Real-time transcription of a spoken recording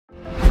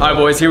All right,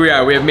 boys, here we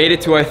are. We have made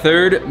it to our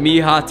third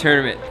MIHA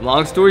tournament.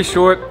 Long story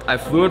short, I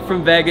flew in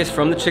from Vegas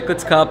from the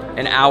Chicklets Cup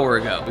an hour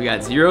ago. We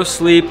got 0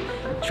 sleep,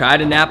 tried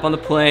to nap on the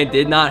plane,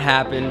 did not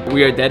happen.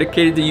 We are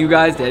dedicated to you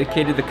guys,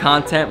 dedicated to the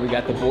content. We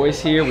got the boys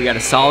here, we got a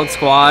solid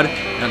squad,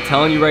 and I'm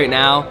telling you right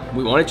now,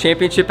 we won a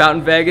championship out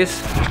in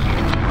Vegas.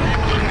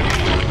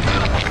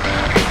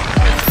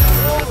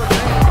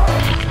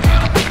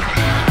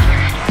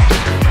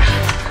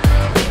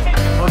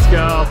 Let's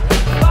go.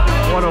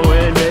 What a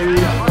win, baby.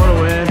 What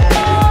a win.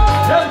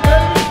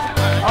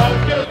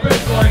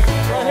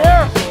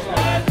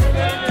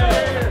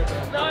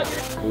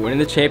 We're winning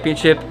the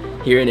championship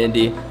here in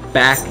Indy,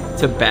 back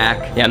to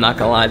back. Yeah, I'm not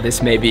gonna lie,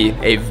 this may be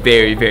a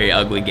very, very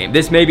ugly game.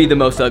 This may be the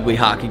most ugly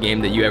hockey game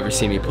that you ever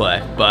see me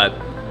play, but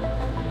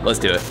let's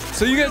do it.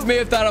 So you guys may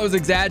have thought I was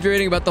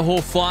exaggerating about the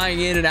whole flying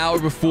in an hour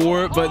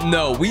before, but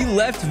no, we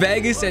left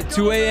Vegas at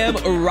 2 a.m.,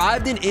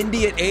 arrived in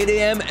Indy at 8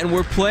 a.m., and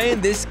we're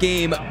playing this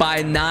game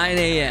by 9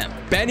 a.m.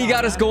 Benny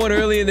got us going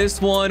early in this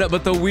one,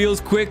 but the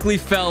wheels quickly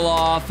fell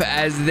off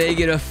as they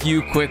get a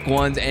few quick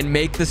ones and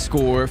make the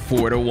score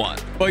 4-1.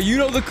 But you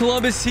know the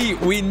Columbus Heat,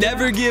 we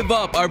never give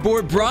up. Our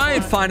boy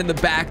Bryan finding the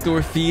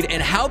backdoor feed,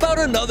 and how about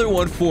another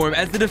one for him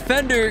as the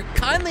defender,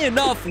 kindly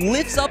enough,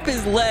 lifts up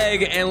his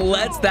leg and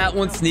lets that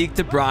one sneak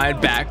to Bryan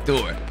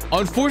backdoor.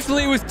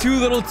 Unfortunately, it was too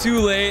little too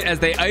late as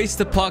they iced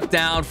the puck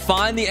down,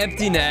 find the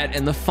empty net,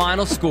 and the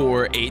final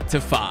score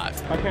 8-5.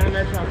 I can't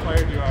imagine how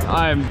tired you are.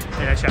 I'm...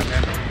 Yeah, shot,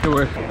 man. Good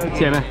work. Let's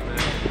get, man.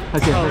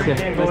 Let's get, let's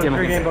get, let's get,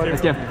 man.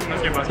 Let's get,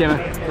 let's get, man.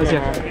 Let's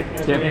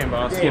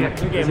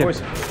get, let's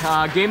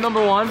get. Game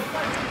number 1,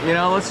 you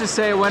know, let's just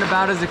say it went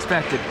about as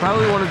expected.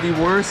 Probably one of the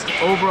worst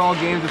overall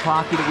games of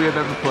hockey that we have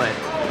ever played.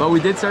 But we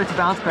did start to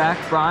bounce back.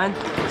 Bryan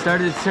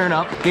started to turn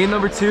up. Game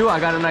number 2, I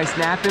got a nice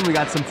nap in. We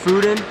got some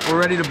food in. We're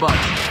ready to bust.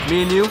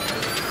 Me and you,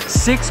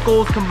 6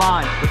 goals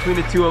combined between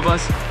the two of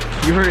us.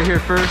 You heard it here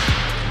first.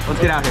 Let's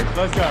get out here.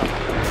 Let's go.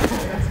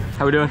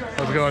 How we doing?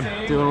 How's it going?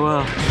 Doing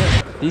well.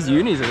 These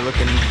unis are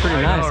looking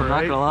pretty nice, I'm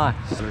not gonna lie.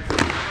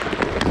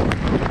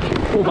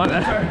 Oh, my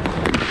bad.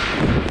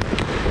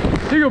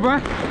 Here you go,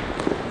 Bryan.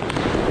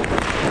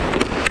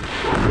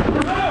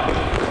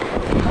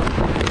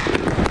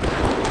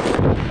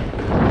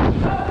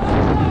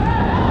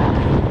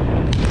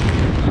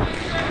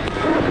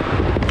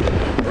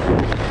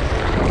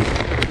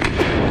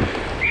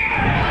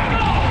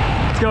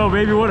 Let's go,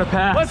 baby, what a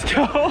pass. Let's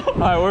go. All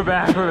right, we're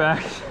back, we're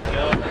back.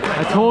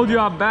 I told you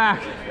I'm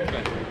back.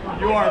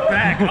 You are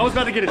back. I was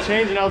about to get a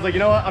change and I was like, you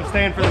know what? I'm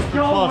staying for this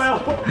plus.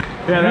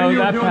 Yeah,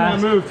 that pass.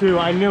 That move too.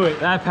 I knew it.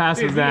 That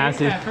pass was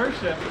nasty.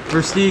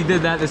 Versteeg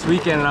did that this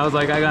weekend and I was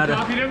like, I gotta.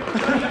 Copied him?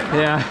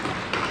 Yeah.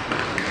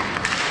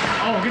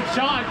 Oh, good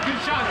shot,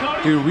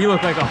 Cody. Dude, we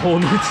look like a whole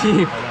new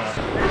team.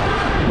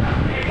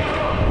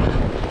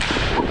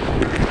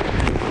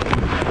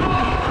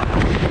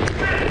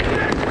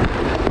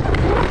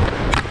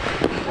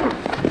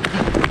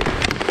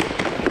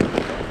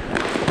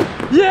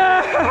 Yeah!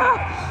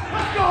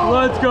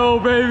 Let's go,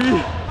 baby.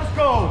 Let's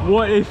go.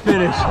 What a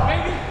finish.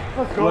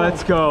 Let's go.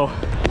 Let's go.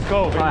 Let's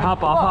go, baby. All right,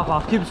 hop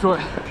off. Keep it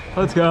short.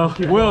 Let's go.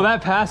 Will,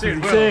 that pass was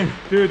insane.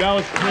 Dude, that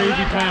was crazy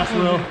pass,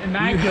 Will.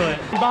 Immaculate.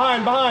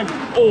 Behind.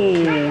 Oh,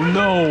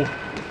 no.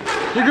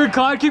 You're good,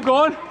 Clyde. Keep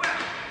going.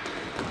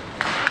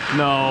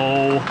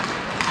 No.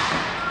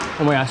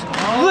 Oh, my gosh.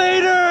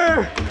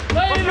 Later.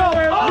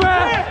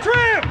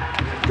 Tramp.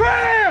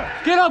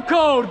 Get up,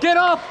 Code. Get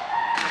up.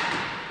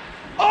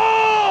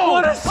 Oh!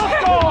 What a save!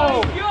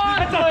 Oh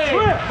that's a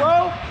trip,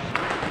 bro!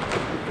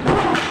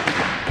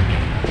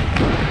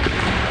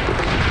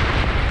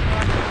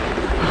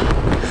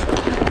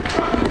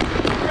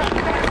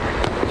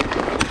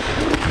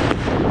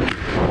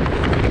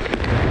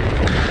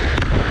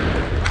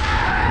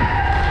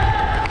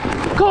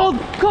 Cold!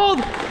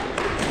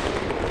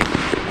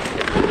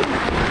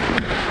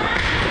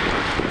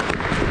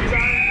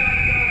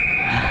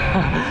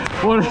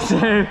 What a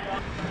save.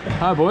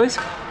 All right, boys.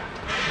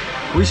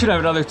 We should have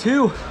another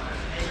 2.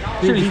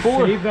 Dude, he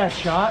 4. saved that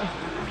shot.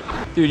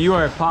 Dude, you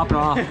are popping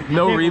off.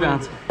 No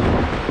rebounds.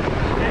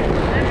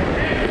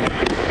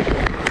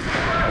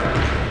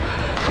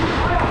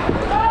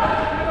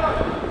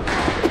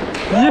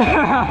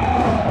 Yeah!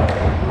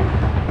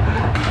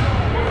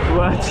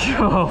 Let's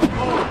go.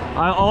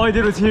 All I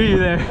did was hear you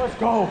there. Let's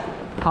go.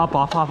 Hop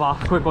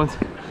off. Quick ones.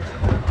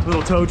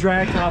 Little toe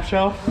drag, top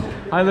shelf.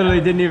 I literally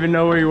didn't even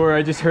know where you were.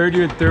 I just heard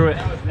you and threw it.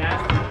 That was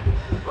nasty.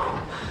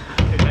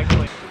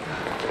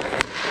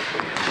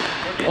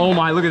 Oh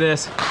my, look at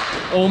this.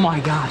 Oh my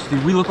gosh,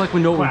 dude, we look like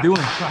we know what we're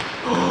doing.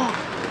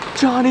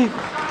 Johnny.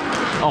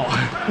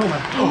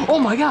 Oh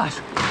my gosh.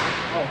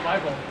 Oh,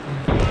 5-0.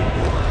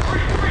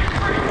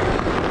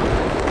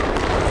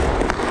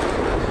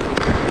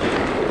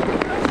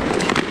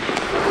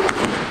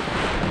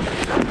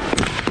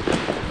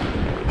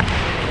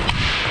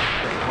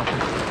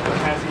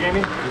 Pass the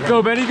game.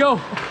 Go, Benny,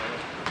 go.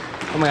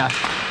 Oh my gosh.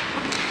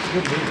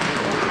 Good move.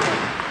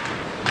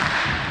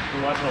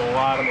 We're watching a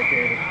lot of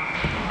McDavid.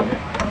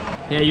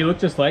 Yeah, you look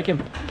just like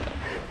him.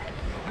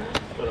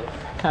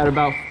 Had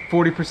about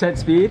 40%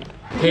 speed.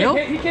 Kale?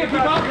 He can't keep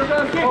up. He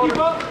can't keep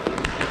up.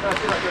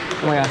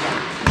 Oh my gosh.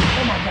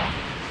 Oh my god.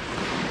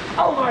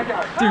 Oh my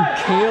god. Dude,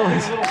 Kale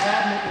is...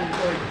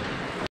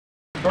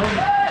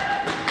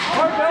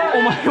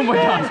 Oh my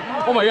gosh.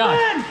 Oh my gosh.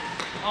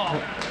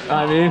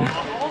 I mean...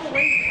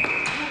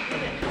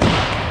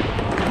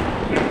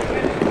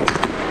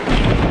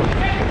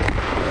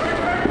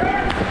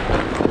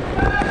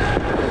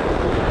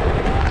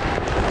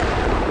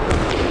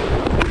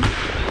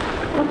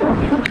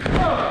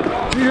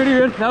 You're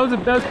good. That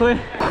was clear.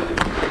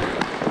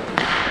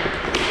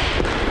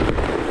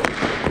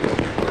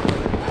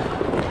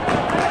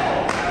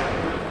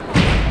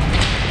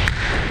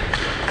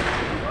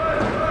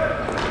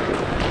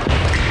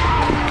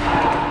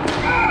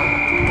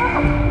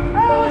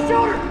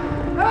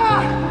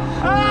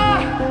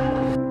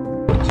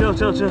 Chill.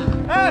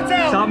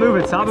 Stop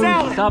moving.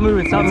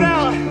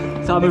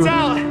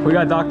 We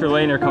got Dr.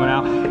 Laner coming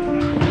out.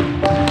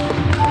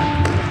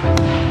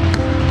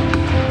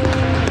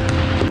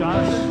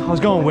 I was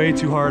going way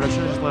too hard. I should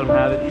have just let him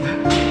have it.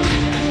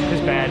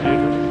 It's bad,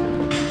 dude.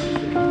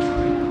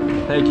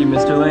 Thank you,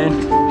 Mr.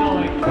 Lane.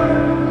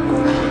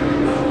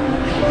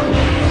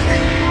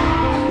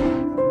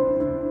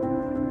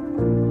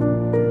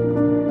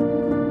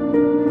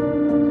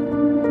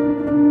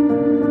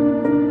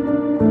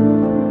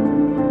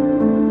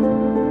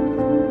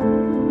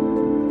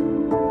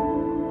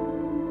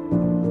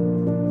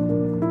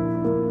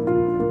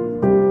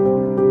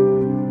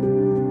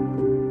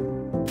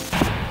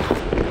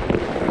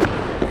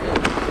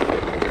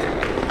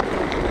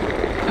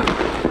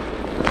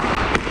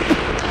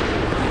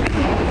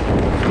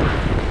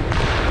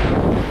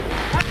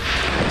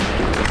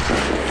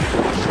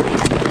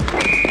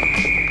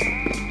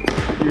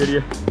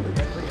 Idiot.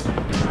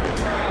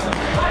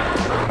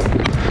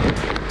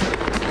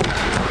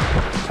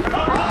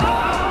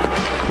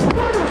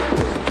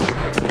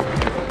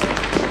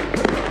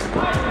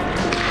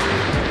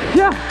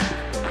 Yeah.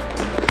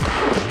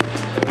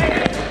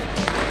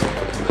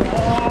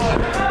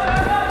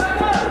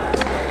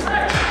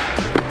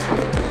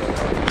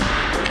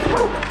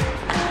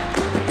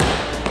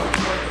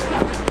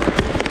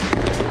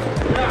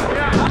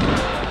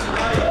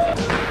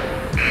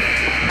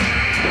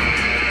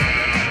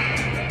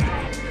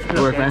 Good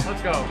work, man.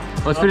 Let's go.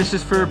 Let's finish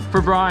this for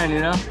Bryan, you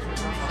know?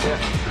 Yeah.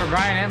 For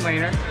Bryan and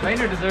Laner.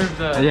 Laner deserves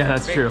a yeah,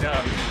 that's big true.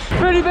 dub.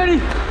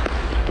 Betty!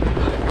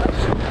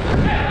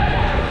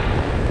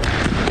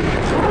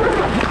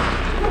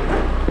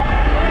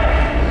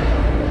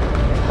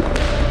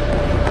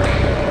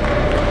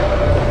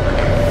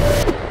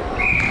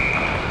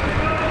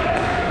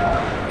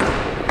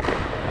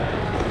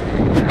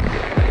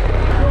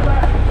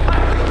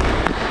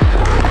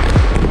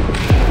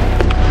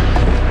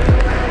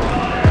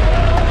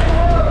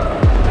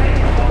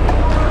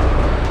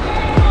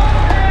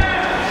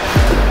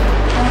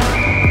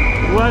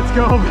 Let's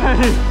go,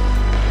 Betty.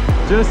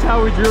 Just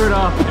how we drew it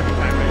up.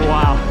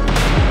 Wow.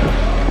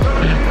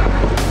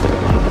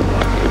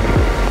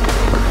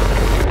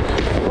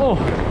 Oh.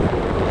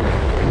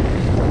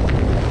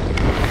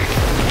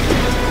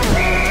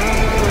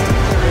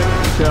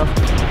 So,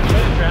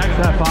 it's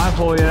that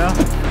 5-hole, you know?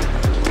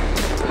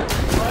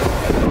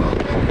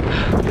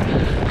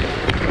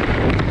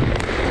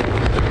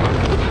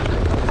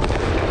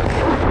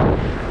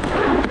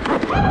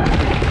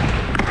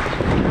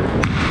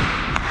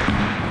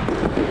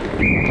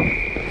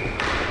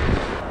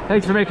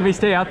 Thanks for making me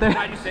stay out there.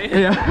 How'd you say it?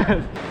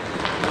 Yeah.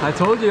 I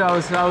told you I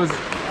was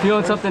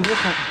feeling something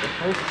different.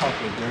 First puck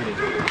was dirty.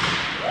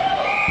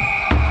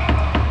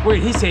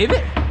 Wait, he saved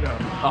it? No.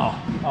 Oh.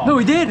 No,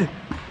 he did.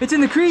 It's in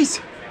the crease.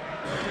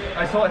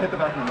 I saw it hit the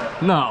back of the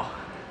net. No.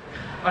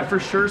 I for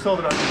sure saw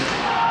the back of the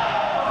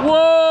net.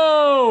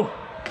 Whoa!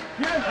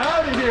 Get him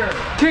out of here!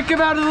 Kick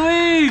him out of the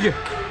league.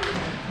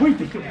 Wait,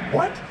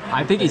 what?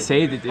 I think he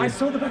saved it, I dude.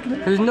 saw the back of the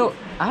net. There's no,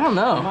 I don't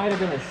know. Might have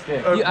been a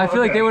stick. I feel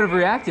like they would have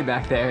reacted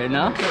back there,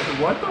 no?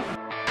 What the f?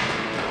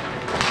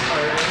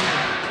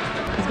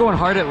 He's going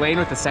hard at lane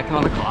with the second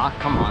on the clock.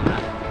 Come on,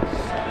 man.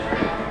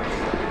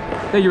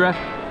 Thank you, ref.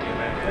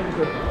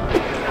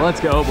 Well, let's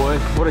go, boys.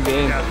 What a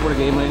game. What a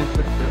game, Lane.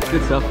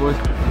 Good stuff, boys.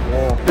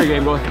 Great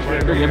game, boys.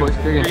 Great game, boys.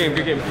 Great game.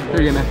 Good game,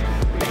 man.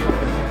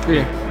 Good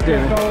game. Good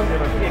game,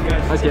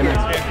 man. Nice game, man.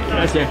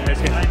 Nice game.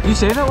 You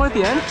say that one at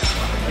the end?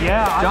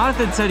 Yeah.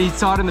 Jonathan said he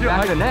saw it in the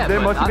back of the net.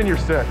 That must have been your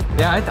stick.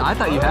 Yeah, I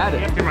thought you had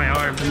it. Through my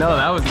arm. No,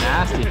 that was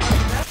nasty.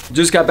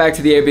 Just got back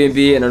to the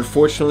Airbnb, and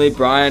unfortunately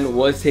Bryan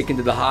was taken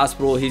to the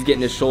hospital. He's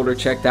getting his shoulder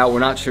checked out. We're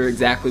not sure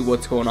exactly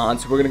what's going on,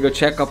 so we're gonna go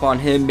check up on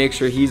him, make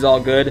sure he's all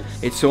good.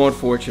 It's so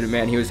unfortunate,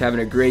 man. He was having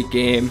a great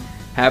game,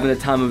 having the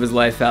time of his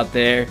life out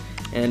there,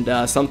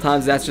 and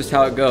sometimes that's just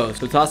how it goes.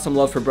 So toss some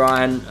love for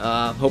Bryan,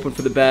 hoping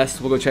for the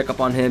best. We'll go check up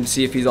on him,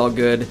 see if he's all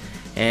good,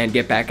 and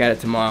get back at it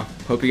tomorrow.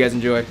 Hope you guys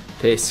enjoyed.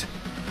 Peace.